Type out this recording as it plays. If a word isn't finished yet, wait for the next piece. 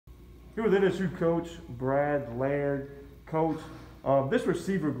Here with NSU coach Brad Laird. Coach, this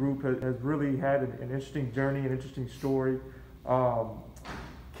receiver group has really had an interesting journey, an interesting story.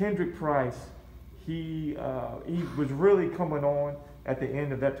 Kendrick Price, he was really coming on at the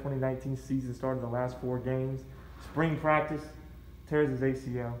end of that 2019 season, starting the last 4 games. Spring practice, tears his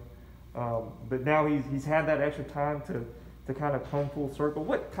ACL. But now he's had that extra time to kind of come full circle.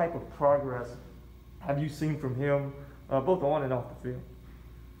 What type of progress have you seen from him, both on and off the field?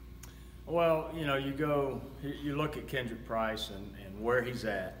 Well, you look at Kendrick Price and where he's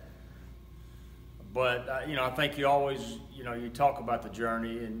at. But, I think you always, you talk about the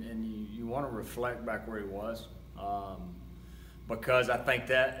journey and you want to reflect back where he was. Because I think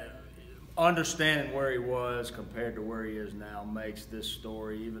that understanding where he was compared to where he is now makes this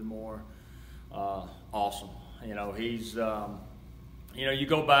story even more awesome. He's, you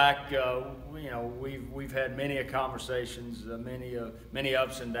go back, we've had many conversations, many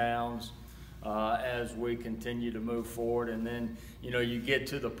ups and downs as we continue to move forward. And then, you get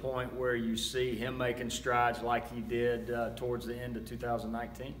to the point where you see him making strides like he did towards the end of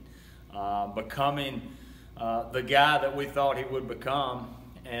 2019, becoming the guy that we thought he would become.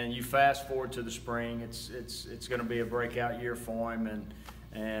 And you fast forward to the spring, it's going to be a breakout year for him,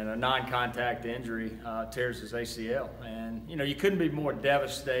 and a non-contact injury tears his ACL. And, you couldn't be more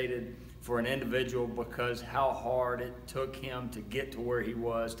devastated for an individual because how hard it took him to get to where he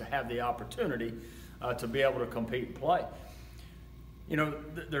was, to have the opportunity to be able to compete and play.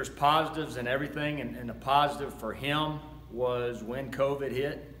 There's positives in everything, and the positive for him was when COVID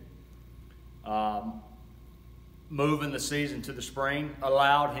hit, moving the season to the spring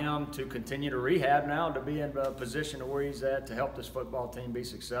allowed him to continue to rehab now, to be in a position to where he's at to help this football team be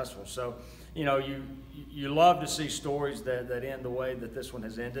successful. So, you love to see stories that end the way that this one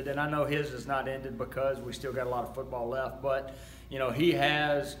has ended. And I know his has not ended because we still got a lot of football left. But, he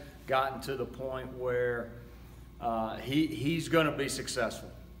has gotten to the point where he's going to be successful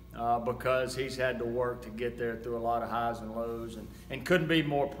because he's had to work to get there through a lot of highs and lows, and couldn't be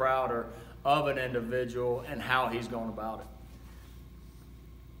more prouder of an individual and how he's going about it.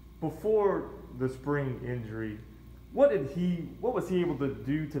 Before the spring injury, what was he able to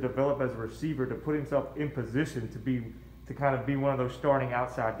do to develop as a receiver to put himself in position to kind of be one of those starting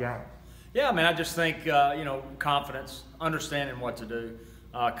outside guys? Yeah, I just think confidence, understanding what to do,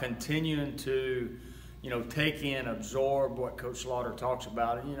 continuing to take in, absorb what Coach Slaughter talks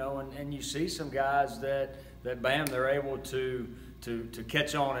about, and you see some guys that bam, they're able to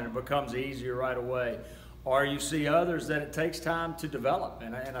catch on and it becomes easier right away. Or you see others that it takes time to develop.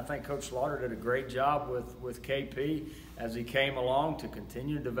 And I think Coach Slaughter did a great job with KP as he came along to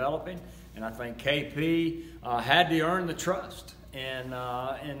continue developing. And I think KP had to earn the trust in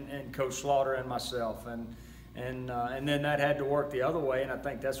Coach Slaughter and myself. And then that had to work the other way. And I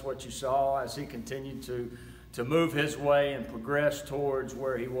think that's what you saw as he continued to move his way and progress towards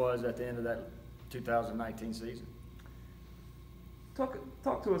where he was at the end of that 2019 season.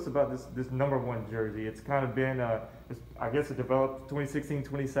 Talk to us about this #1 jersey. It's kind of been, I guess it developed 2016,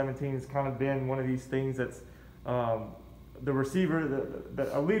 2017. It's kind of been one of these things that's the receiver,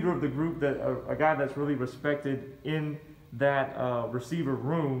 a leader of the group, a guy that's really respected in that receiver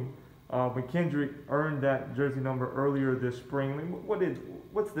room. When Kendrick earned that jersey number earlier this spring,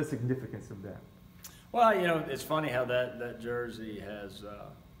 what's the significance of that? Well, it's funny how that jersey has,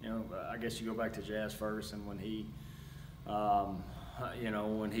 I guess you go back to Jazz Ferguson when he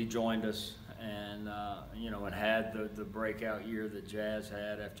when he joined us and, and had the breakout year that Jazz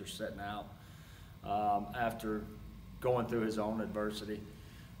had after setting out, after going through his own adversity,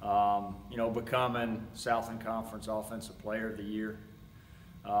 becoming Southern Conference Offensive Player of the Year.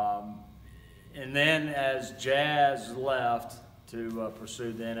 And then as Jazz left to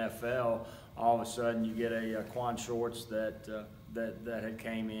pursue the NFL, all of a sudden you get a Quan Shorts that had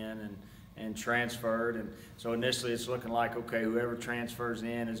came in and transferred, and so initially it's looking like, okay, whoever transfers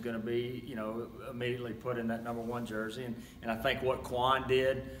in is going to be, immediately put in that #1 jersey, and I think what Quan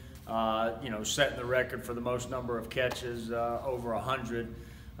did, setting the record for the most number of catches, over 100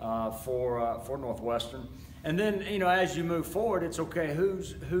 for Northwestern, and then as you move forward, it's okay,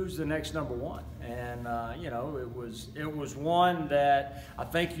 who's the next #1, and it was one that I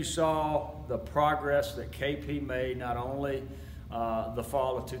think you saw the progress that KP made not only the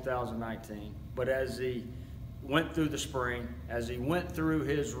fall of 2019, but as he went through the spring, as he went through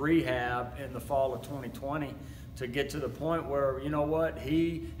his rehab in the fall of 2020 to get to the point where,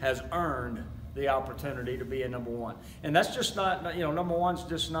 he has earned the opportunity to be a #1. And that's just not, #1's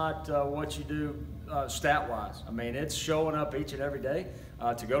just not what you do stat-wise. It's showing up each and every day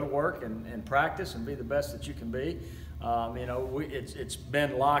to go to work and practice and be the best that you can be. It's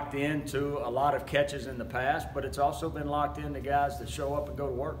been locked into a lot of catches in the past, but it's also been locked into guys that show up and go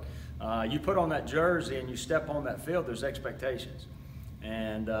to work. You put on that jersey and you step on that field, there's expectations.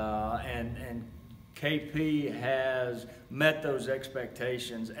 And KP has met those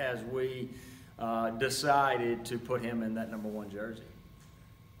expectations as we decided to put him in that number 1 jersey.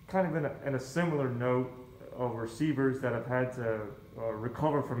 Kind of in a similar note of receivers that have had to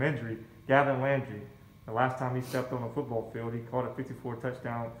recover from injury, Gavin Landry. The last time he stepped on a football field, he caught a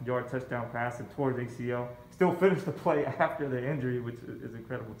 54-yard touchdown pass and tore his ACL. Still finished the play after the injury, which is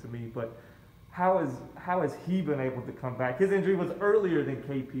incredible to me. But how has he been able to come back? His injury was earlier than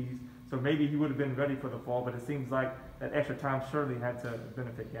KP's, so maybe he would have been ready for the fall. But it seems like that extra time surely had to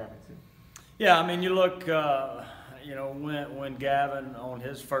benefit Gavin too. Yeah, I mean, you look, when Gavin on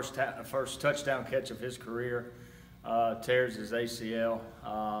his first touchdown catch of his career tears his ACL.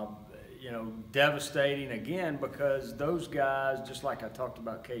 Devastating again, because those guys, just like I talked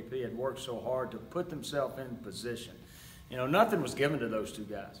about KP, had worked so hard to put themselves in position. Nothing was given to those two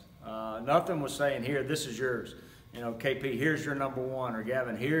guys. Nothing was saying, here, this is yours. KP, here's your number 1, or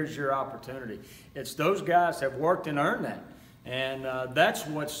Gavin, here's your opportunity. It's those guys have worked and earned that. And that's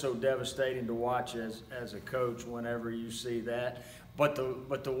what's so devastating to watch as a coach whenever you see that. But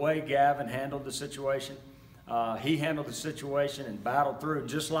the way Gavin handled the situation, he handled the situation and battled through,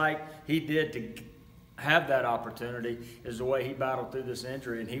 just like he did to have that opportunity, is the way he battled through this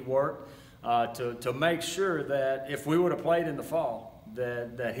injury. And he worked to make sure that if we would have played in the fall,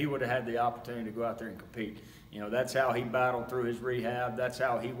 that he would have had the opportunity to go out there and compete. That's how he battled through his rehab. That's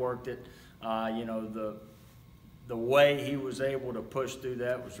how he worked it. The way he was able to push through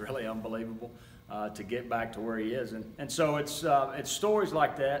that was really unbelievable to get back to where he is. And so it's stories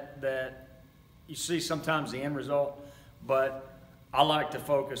like that you see sometimes the end result, but I like to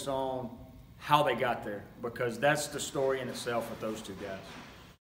focus on how they got there, because that's the story in itself with those two guys.